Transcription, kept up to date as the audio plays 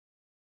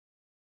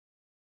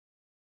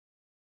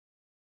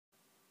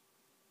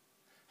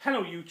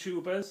Hello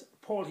YouTubers,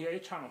 Paul here,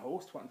 channel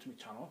host, welcome to my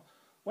channel.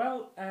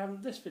 Well,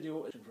 this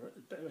video is a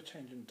bit of a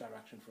change in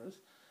direction for us.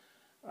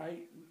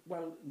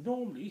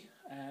 Normally,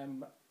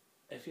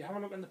 if you have a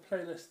look in the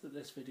playlist that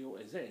this video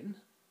is in,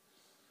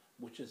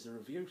 which is the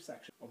review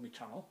section of my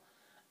channel,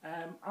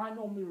 I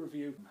normally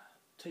review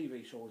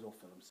TV shows or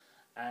films.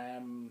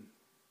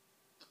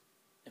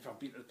 If I've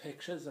been to the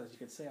pictures, as you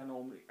can see, I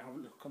normally have a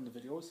look on the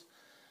videos.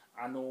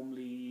 I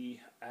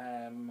normally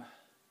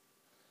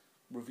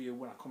review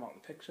when I come out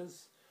with the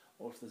pictures,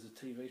 or if there's a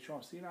TV show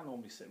I've seen, I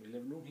normally sit in my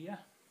living room here,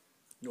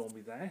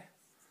 normally there,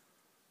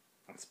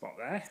 and spot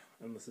there,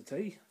 and there's the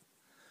tea,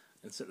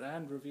 and sit there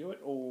and review it,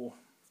 or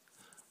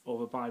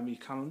over by me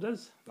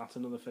calendars. That's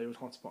another favourite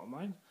hotspot of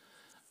mine.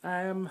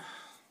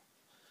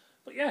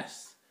 But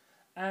yes,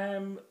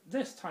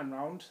 this time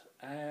round,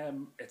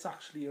 it's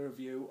actually a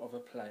review of a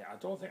play. I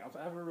don't think I've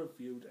ever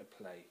reviewed a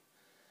play.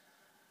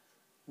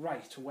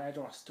 Right, where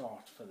do I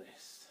start for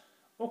this?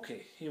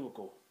 Okay, here we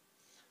go.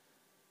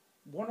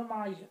 One of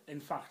my, in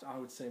fact, I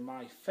would say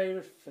my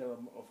favourite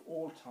film of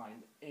all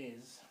time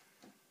is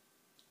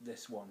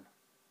this one,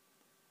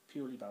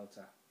 Purely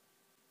Belter.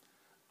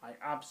 I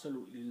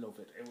absolutely love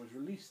it. It was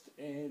released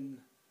in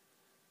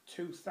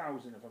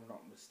 2000, if I'm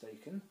not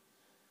mistaken.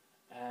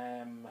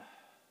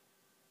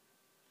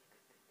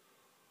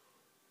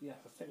 Yes,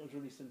 I think it was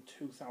released in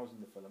 2000,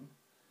 the film.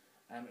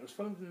 It was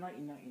filmed in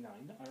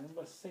 1999. I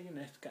remember seeing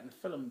it getting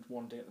filmed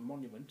one day at the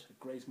Monument, at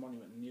Gray's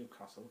Monument in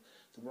Newcastle.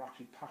 So we're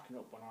actually packing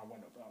up when I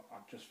went up.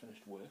 I'd just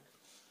finished work.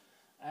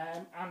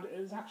 And it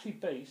is actually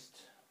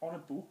based on a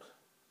book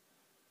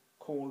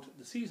called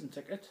The Season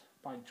Ticket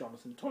by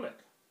Jonathan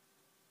Tulloch.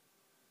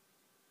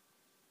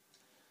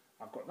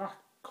 I've got that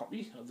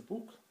copy of the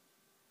book.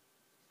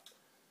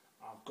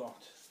 I've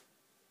got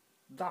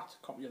that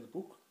copy of the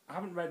book. I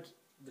haven't read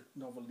the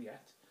novel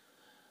yet,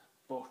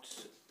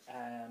 but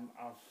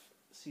I've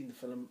seen the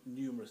film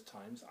numerous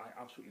times.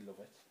 I absolutely love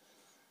it.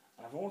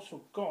 And I've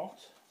also got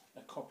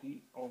a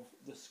copy of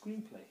the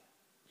screenplay,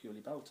 Purely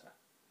Belter.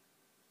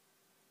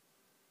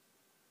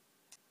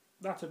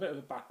 That's a bit of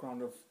a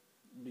background of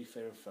my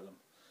favourite film.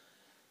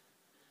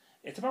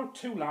 It's about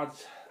two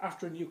lads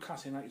after a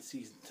Newcastle United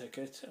season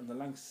ticket and the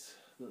lengths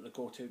that they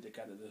go to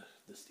get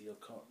the steal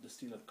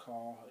a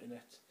car in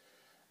it.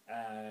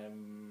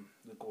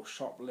 They go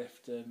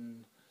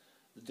shoplifting.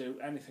 They do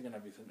anything and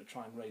everything to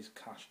try and raise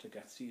cash to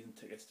get season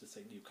tickets to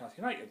see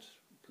Newcastle United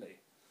play.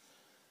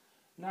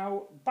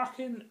 Now, back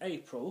in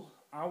April,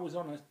 I was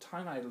on a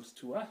Tyne Idols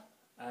tour.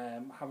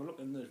 Have a look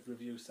in the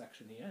review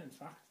section here. In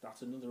fact,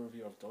 that's another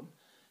review I've done.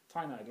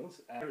 Tyne Idols,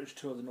 heritage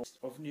tour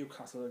of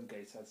Newcastle and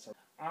Gateshead.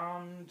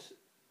 And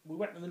we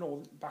went to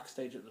the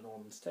backstage at the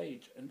Northern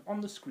Stage, and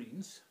on the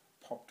screens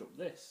popped up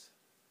this.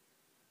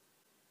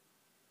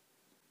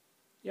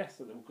 Yes,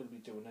 that they were going to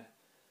be doing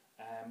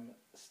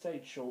a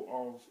stage show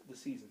of the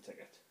season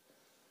ticket,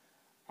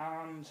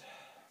 and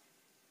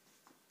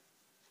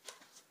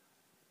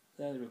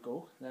there we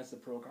go. There's the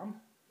programme,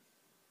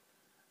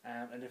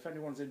 and if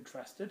anyone's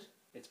interested,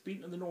 it's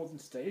been to the Northern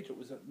Stage. It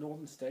was at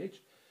Northern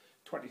Stage,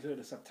 23rd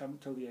of September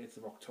till the 8th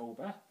of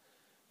October.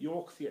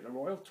 York Theatre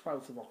Royal,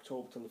 12th of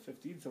October till the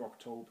 15th of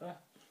October.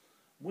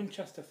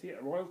 Winchester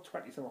Theatre Royal,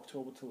 20th of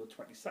October till the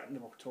 22nd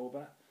of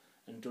October.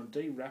 And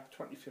Dundee Rep,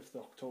 25th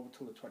of October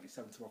till the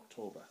 27th of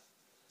October.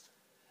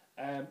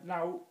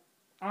 Now,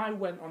 I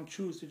went on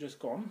Tuesday just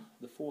gone,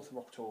 the 4th of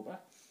October,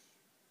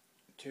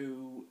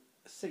 to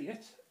see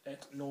it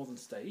at Northern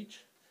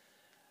Stage.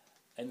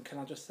 And can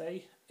I just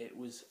say, it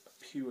was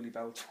purely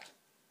belter.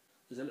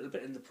 There's a little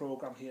bit in the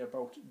programme here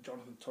about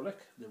Jonathan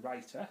Tulloch, the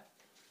writer,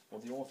 or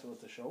the author of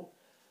the show,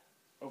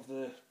 of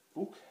the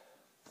book.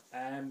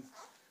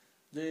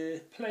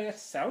 The play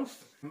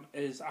itself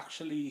is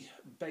actually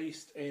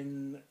based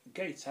in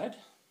Gateshead,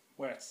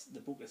 where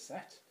the book is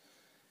set.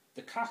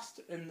 The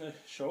cast in the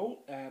show,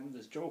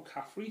 there's Joe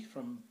Caffrey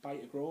from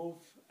Biter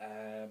Grove,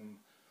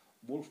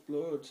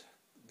 Wolfblood,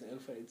 the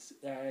Ilford's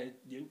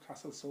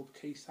Newcastle soap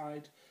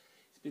Quayside.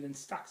 He's been in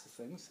stacks of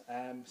things.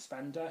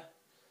 Spender,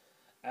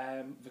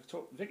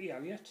 Vicky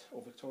Elliott,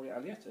 or Victoria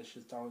Elliott, as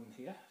she's down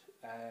here.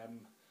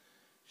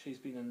 She's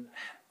been in,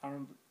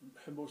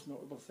 her most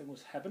notable thing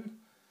was Heaven,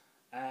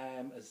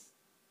 as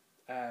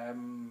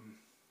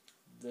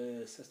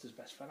the sister's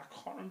best friend. I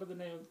can't remember the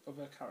name of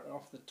her character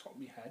off the top of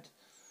my head.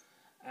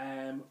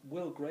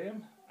 Will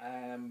Graham,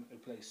 who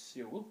plays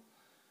Sewell.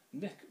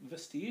 Nick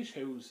Vestige,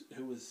 who's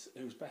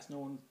best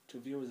known to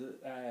viewers,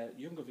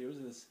 younger viewers,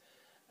 as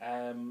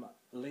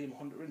Liam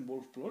Hunter in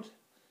Wolfblood.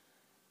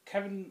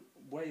 Kevin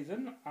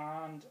Wathan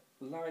and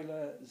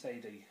Lila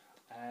Zadie.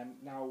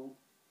 Now,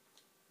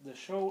 the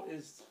show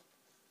is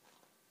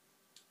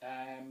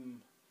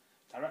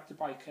directed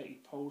by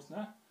Katie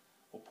Posner,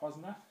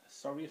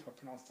 sorry if I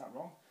pronounced that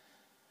wrong,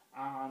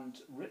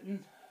 and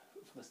written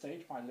for the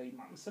stage by Lee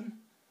Mattinson.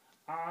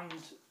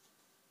 And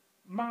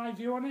my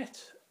view on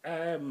it,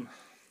 I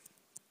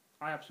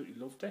absolutely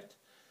loved it.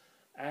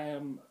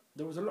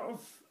 There was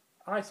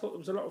I thought there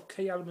was a lot of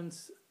key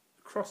elements,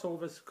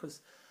 crossovers,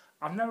 because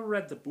I've never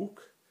read the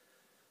book,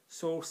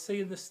 so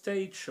seeing the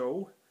stage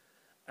show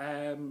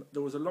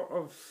there was a lot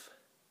of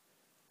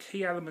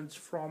key elements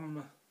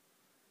from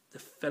the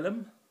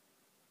film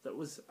that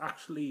was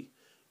actually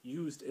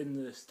used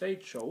in the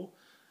stage show,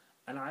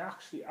 and I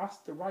actually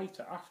asked the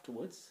writer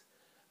afterwards,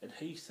 and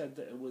he said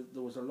that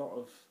there was a lot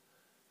of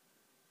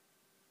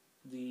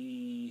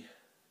he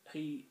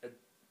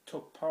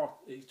took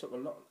a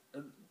lot.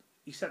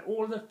 He said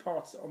all the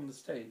parts on the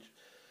stage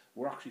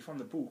were actually from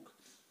the book,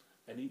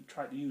 and he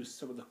tried to use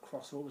some of the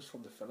crossovers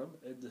from the film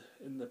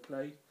in the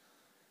play.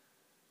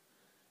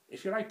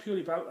 If you like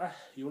Purely Belter,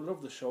 you'll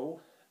love the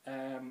show.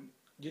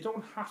 You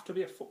don't have to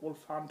be a football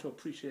fan to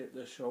appreciate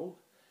the show,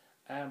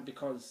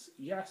 because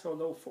yes,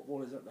 although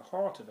football is at the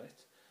heart of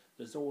it,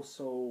 it's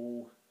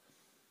also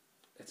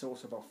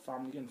about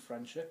family and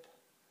friendship.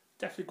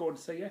 Definitely go and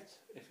see it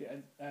if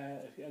you're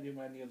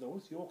anywhere near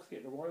those. York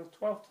Theatre Royal,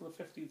 12th to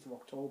the 15th of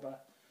October.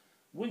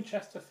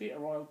 Winchester Theatre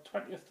Royal,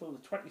 20th to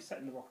the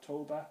 22nd of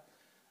October.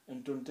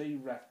 And Dundee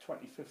Rec,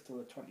 25th to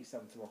the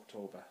 27th of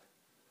October.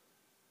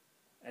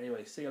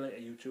 Anyway, see you later,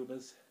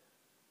 YouTubers.